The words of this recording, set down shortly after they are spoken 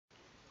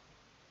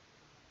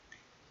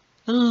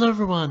Hello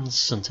everyone,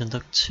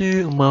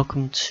 Suntenduck2 and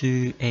welcome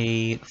to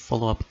a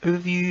follow-up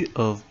overview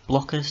of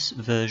Blockus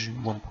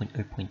version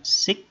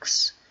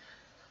 1.0.6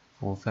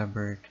 for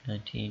Fabric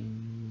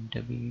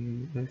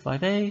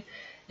 19W05A,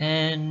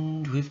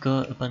 and we've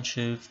got a bunch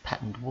of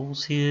patterned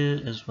walls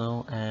here as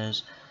well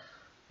as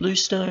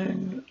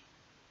bluestone,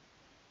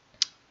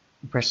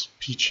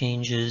 recipe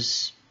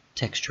changes,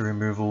 texture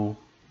removal,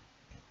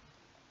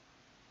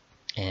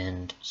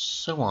 and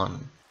so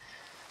on.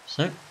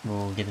 So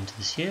we'll get into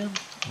this here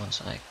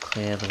once I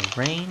clear the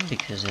rain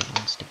because it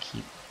wants to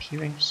keep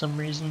appearing for some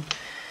reason.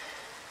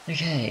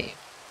 Okay,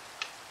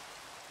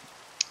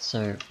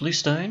 so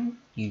bluestone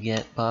you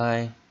get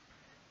by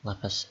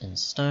lapis and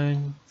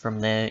stone. From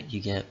there you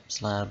get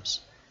slabs,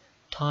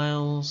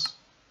 tiles,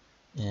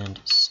 and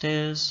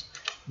stairs.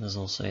 There's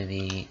also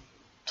the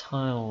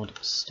tiled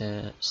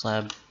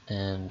slab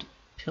and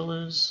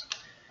pillars,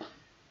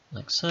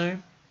 like so.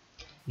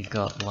 You've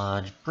got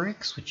large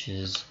bricks, which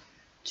is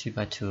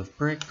 2x2 of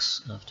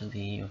bricks, after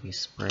the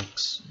obvious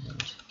bricks,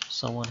 and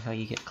so on, how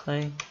you get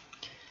clay.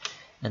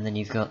 And then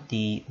you've got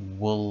the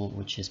wool,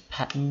 which is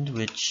patterned,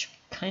 which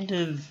kind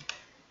of,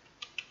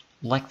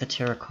 like the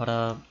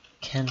terracotta,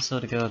 can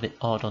sort of go a bit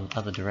odd on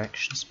other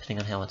directions, depending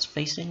on how it's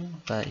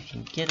facing, but if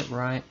you get it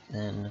right,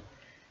 then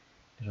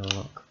it'll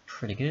look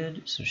pretty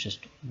good. So it's just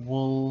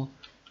wool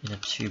in a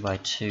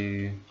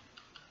 2x2,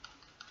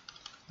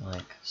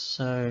 like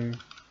so.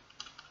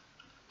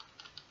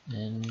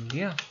 And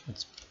yeah,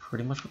 that's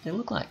pretty much what they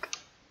look like.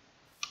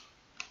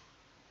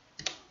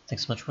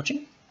 Thanks so much for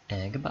watching,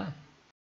 and goodbye.